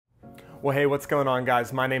Well, hey, what's going on,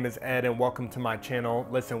 guys? My name is Ed and welcome to my channel.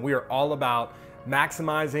 Listen, we are all about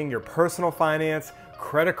maximizing your personal finance,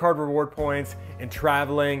 credit card reward points, and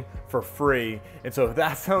traveling for free. And so if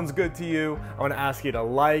that sounds good to you, I want to ask you to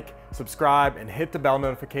like, subscribe, and hit the bell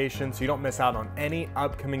notification so you don't miss out on any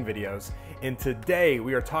upcoming videos. And today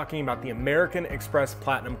we are talking about the American Express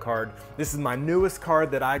Platinum card. This is my newest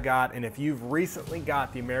card that I got, and if you've recently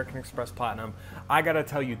got the American Express Platinum, I gotta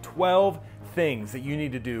tell you 12 things that you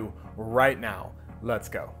need to do right now. Let's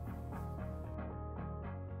go.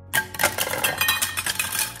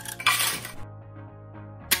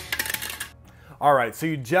 All right, so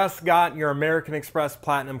you just got your American Express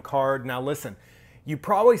Platinum card. Now listen, you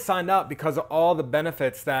probably signed up because of all the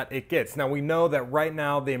benefits that it gets. Now we know that right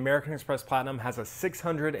now the American Express Platinum has a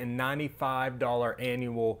 $695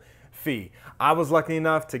 annual fee. I was lucky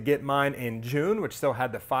enough to get mine in June, which still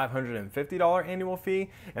had the $550 annual fee,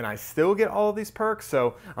 and I still get all of these perks,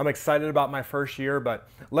 so I'm excited about my first year. But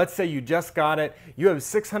let's say you just got it, you have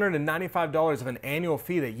 $695 of an annual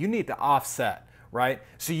fee that you need to offset, right?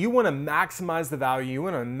 So you want to maximize the value, you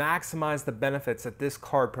want to maximize the benefits that this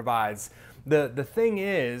card provides. The thing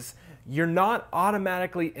is, you're not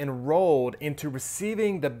automatically enrolled into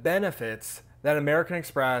receiving the benefits that American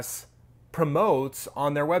Express promotes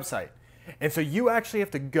on their website. And so you actually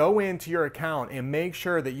have to go into your account and make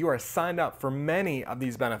sure that you are signed up for many of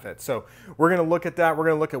these benefits. So we're going to look at that. We're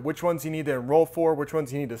going to look at which ones you need to enroll for, which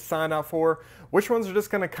ones you need to sign up for, which ones are just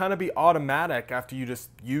going to kind of be automatic after you just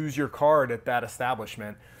use your card at that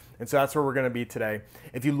establishment. And so that's where we're going to be today.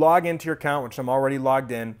 If you log into your account, which I'm already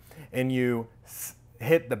logged in, and you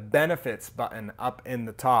hit the benefits button up in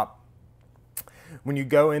the top, when you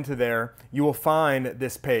go into there, you will find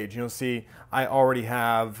this page. You'll see I already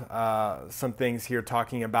have some things here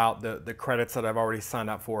talking about the credits that I've already signed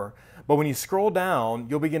up for. But when you scroll down,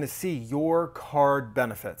 you'll begin to see your card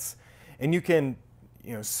benefits. And you can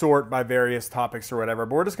sort by various topics or whatever,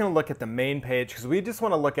 but we're just going to look at the main page because we just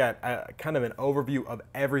want to look at kind of an overview of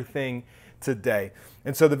everything today.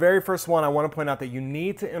 And so the very first one I want to point out that you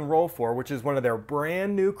need to enroll for, which is one of their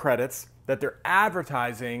brand new credits that they're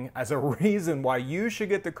advertising as a reason why you should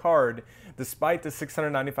get the card despite the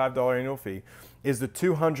 $695 annual fee, is the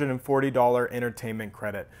 $240 entertainment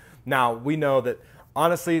credit. Now, we know that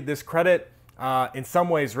honestly this credit in some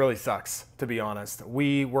ways really sucks, to be honest.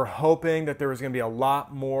 We were hoping that there was going to be a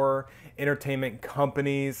lot more entertainment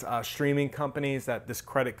companies, streaming companies that this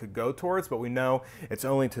credit could go towards, but we know it's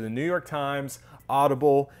only to the New York Times,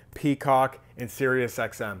 Audible, Peacock, and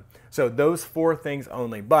SiriusXM. So those four things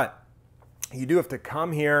only. But you do have to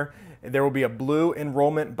come here. There will be a blue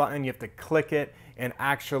enrollment button. You have to click it and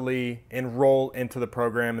actually enroll into the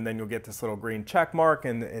program, and then you'll get this little green check mark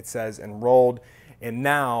and it says enrolled. And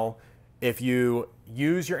now if you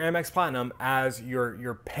use your Amex Platinum as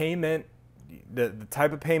your payment, the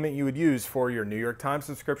type of payment you would use for your New York Times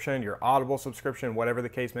subscription, your Audible subscription, whatever the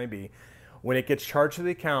case may be, when it gets charged to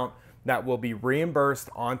the account, that will be reimbursed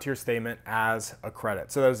onto your statement as a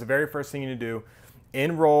credit. So that was the very first thing you need to do.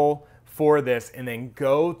 Enroll for this and then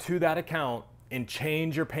go to that account and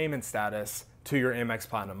change your payment status to your Amex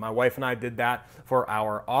Platinum. My wife and I did that for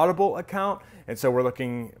our Audible account, and so we're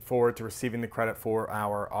looking forward to receiving the credit for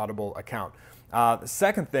our Audible account. The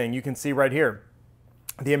second thing you can see right here,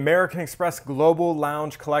 the American Express Global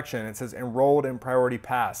Lounge Collection. It says enrolled in Priority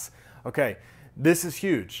Pass. Okay, this is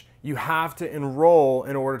huge. You have to enroll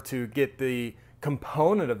in order to get the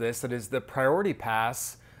component of this that is the Priority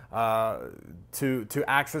Pass to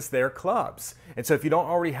access their clubs. And so if you don't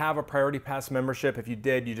already have a Priority Pass membership, if you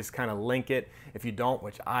did, you just kind of link it. If you don't,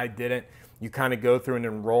 which I didn't, you kind of go through an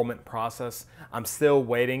enrollment process. I'm still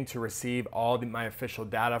waiting to receive all my official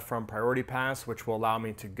data from Priority Pass, which will allow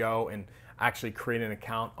me to go and actually create an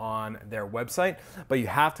account on their website. But you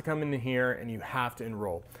have to come in here and you have to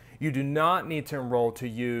enroll. You do not need to enroll to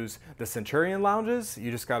use the Centurion lounges.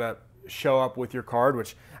 You just gotta show up with your card,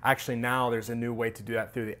 which actually now there's a new way to do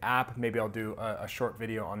that through the app. Maybe I'll do a short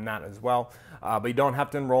video on that as well. But you don't have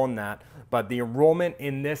to enroll in that. But the enrollment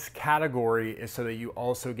in this category is so that you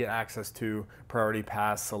also get access to Priority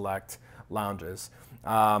Pass Select lounges.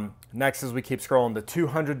 Next, as we keep scrolling, the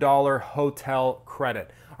 $200 hotel credit.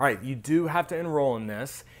 All right, you do have to enroll in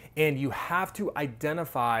this, and you have to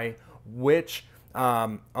identify which,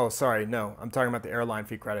 oh, sorry, no, I'm talking about the airline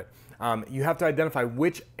fee credit. You have to identify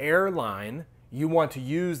which airline you want to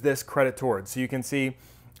use this credit towards. So you can see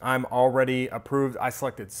I'm already approved. I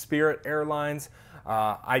selected Spirit Airlines.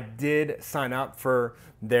 I did sign up for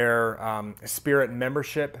their Spirit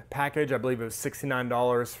membership package. I believe it was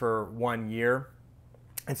 $69 for 1 year.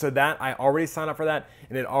 And so that I already signed up for that,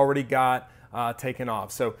 and it already got taken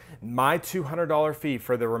off. So my $200 fee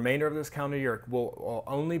for the remainder of this calendar year will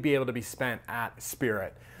only be able to be spent at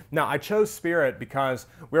Spirit. Now, I chose Spirit because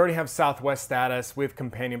we already have Southwest status, we have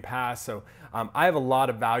Companion Pass, so I have a lot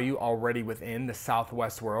of value already within the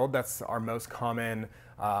Southwest world. That's our most common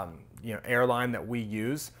airline that we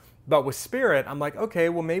use. But with Spirit, I'm like, okay,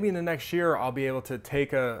 well, maybe in the next year I'll be able to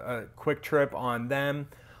take a quick trip on them.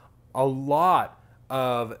 A lot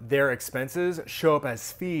of their expenses show up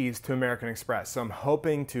as fees to American Express. So I'm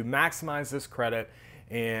hoping to maximize this credit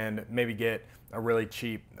and maybe get a really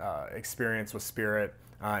cheap experience with Spirit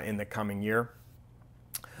in the coming year.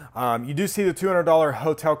 You do see the $200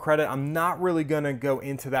 hotel credit. I'm not really going to go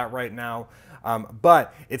into that right now,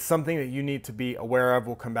 but it's something that you need to be aware of.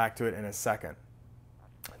 We'll come back to it in a second.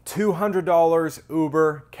 $200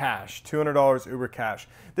 Uber Cash. $200 Uber Cash.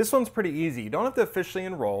 This one's pretty easy. You don't have to officially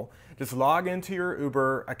enroll. Just log into your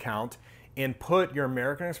Uber account and put your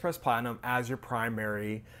American Express Platinum as your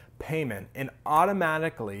primary payment. And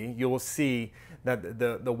automatically you will see that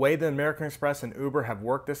the way the American Express and Uber have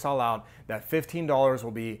worked this all out, that $15 will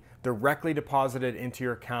be directly deposited into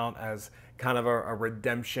your account as kind of a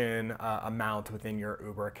redemption amount within your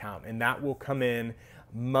Uber account. And that will come in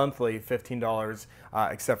monthly, $15,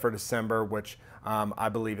 except for December, which I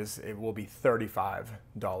believe it will be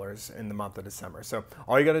 $35 in the month of December. So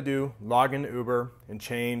all you got to do, log into Uber and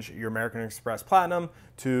change your American Express Platinum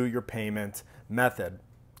to your payment method.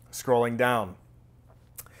 Scrolling down,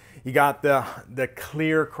 you got the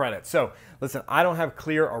Clear credit. So listen, I don't have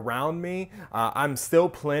Clear around me. I'm still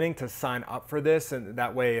planning to sign up for this, and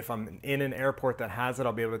that way if I'm in an airport that has it,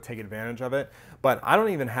 I'll be able to take advantage of it. But I don't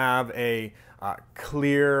even have a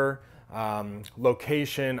Clear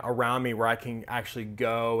location around me where I can actually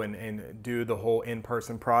go and do the whole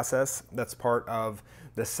in-person process. That's part of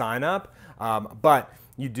the sign up. But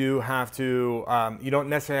you do have to, you don't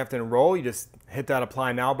necessarily have to enroll. You just hit that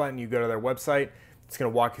apply now button. You go to their website. It's going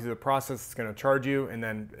to walk you through the process. It's going to charge you, and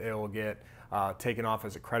then it will get taken off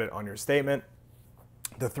as a credit on your statement.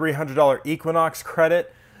 The $300 Equinox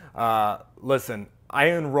credit. Listen, I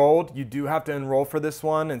enrolled. You do have to enroll for this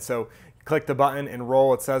one, and so click the button,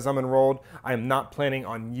 enroll. It says I'm enrolled. I am not planning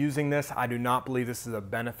on using this. I do not believe this is a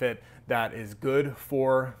benefit that is good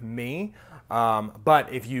for me.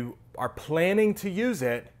 But if you are planning to use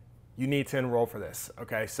it, you need to enroll for this.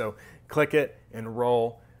 Okay, so click it,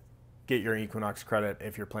 enroll, get your Equinox credit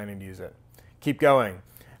if you're planning to use it. Keep going.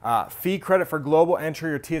 Fee credit for global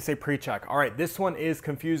entry or TSA pre-check. All right, this one is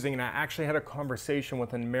confusing, and I actually had a conversation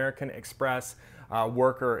with an American Express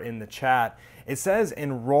worker in the chat. It says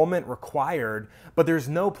enrollment required, but there's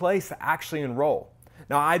no place to actually enroll.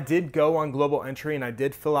 Now, I did go on global entry and I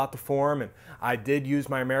did fill out the form and I did use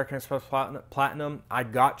my American Express Platinum. I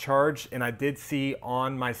got charged, and I did see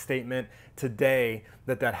on my statement today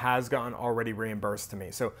that that has gotten already reimbursed to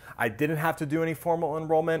me. So I didn't have to do any formal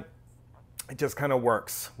enrollment. It just kind of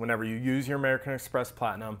works whenever you use your American Express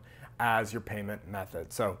Platinum as your payment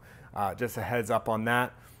method. So just a heads up on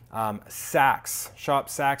that. Saks, shop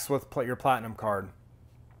Saks with your Platinum card.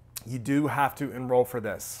 You do have to enroll for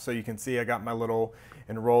this. So you can see I got my little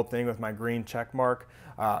enrolled thing with my green check mark.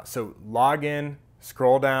 So log in,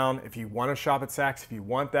 scroll down. If you want to shop at Saks, if you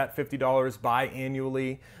want that $50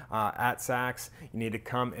 biannually at Saks, you need to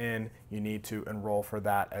come in, you need to enroll for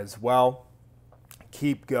that as well.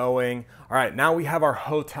 Keep going. All right, now we have our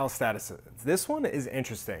hotel statuses. This one is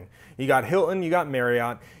interesting. You got Hilton, you got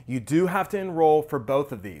Marriott. You do have to enroll for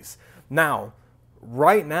both of these. Now,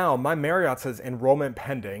 right now, my Marriott says enrollment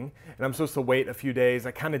pending, and I'm supposed to wait a few days.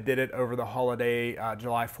 I kind of did it over the holiday,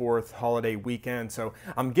 July 4th holiday weekend, so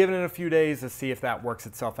I'm giving it a few days to see if that works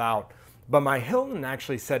itself out. But my Hilton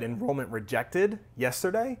actually said enrollment rejected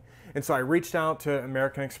yesterday, and so I reached out to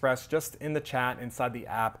American Express just in the chat inside the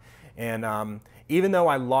app, and even though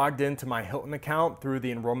I logged into my Hilton account through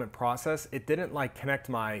the enrollment process, it didn't like connect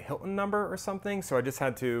my Hilton number or something, so I just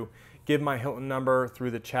had to give my Hilton number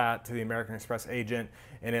through the chat to the American Express agent,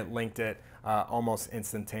 and it linked it almost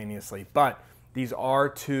instantaneously. But these are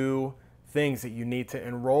two things that you need to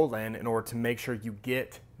enroll in order to make sure you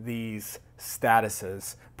get these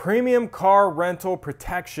statuses. Premium car rental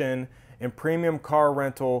protection and premium car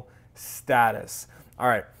rental status. All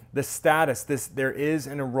right, the status, there is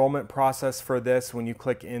an enrollment process for this. When you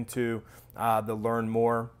click into the Learn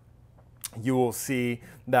More, you will see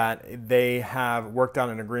that they have worked out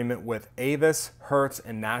an agreement with Avis, Hertz,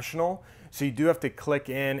 and National. So you do have to click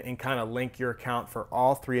in and kind of link your account for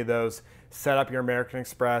all three of those, set up your American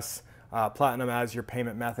Express Platinum as your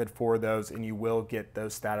payment method for those, and you will get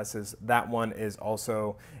those statuses. That one is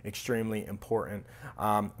also extremely important.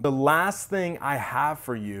 The last thing I have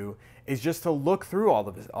for you is just to look through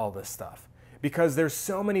all this stuff. because there's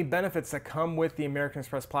so many benefits that come with the American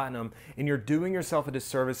Express Platinum, and you're doing yourself a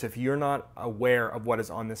disservice if you're not aware of what is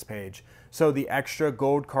on this page. So the extra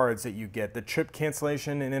gold cards that you get, the trip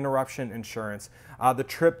cancellation and interruption insurance, the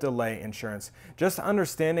trip delay insurance, just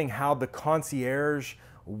understanding how the concierge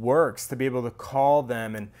works to be able to call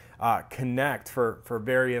them and connect for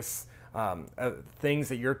various things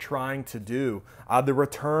that you're trying to do, the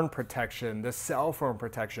return protection, the cell phone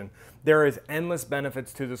protection. There is endless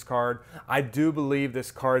benefits to this card. I do believe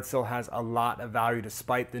this card still has a lot of value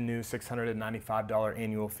despite the new $695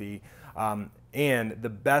 annual fee. And the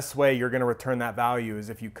best way you're going to return that value is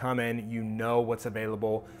if you come in, you know what's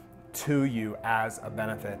available to you as a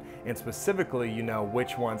benefit, and specifically you know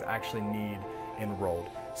which ones actually need enrolled.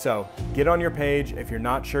 So get on your page. If you're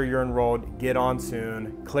not sure you're enrolled, get on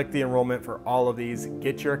soon. Click the enrollment for all of these,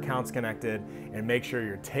 get your accounts connected, and make sure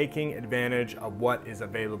you're taking advantage of what is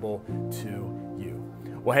available to you.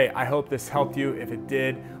 Well, hey, I hope this helped you. If it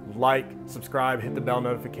did, like, subscribe, hit the bell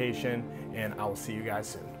notification, and I will see you guys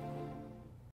soon.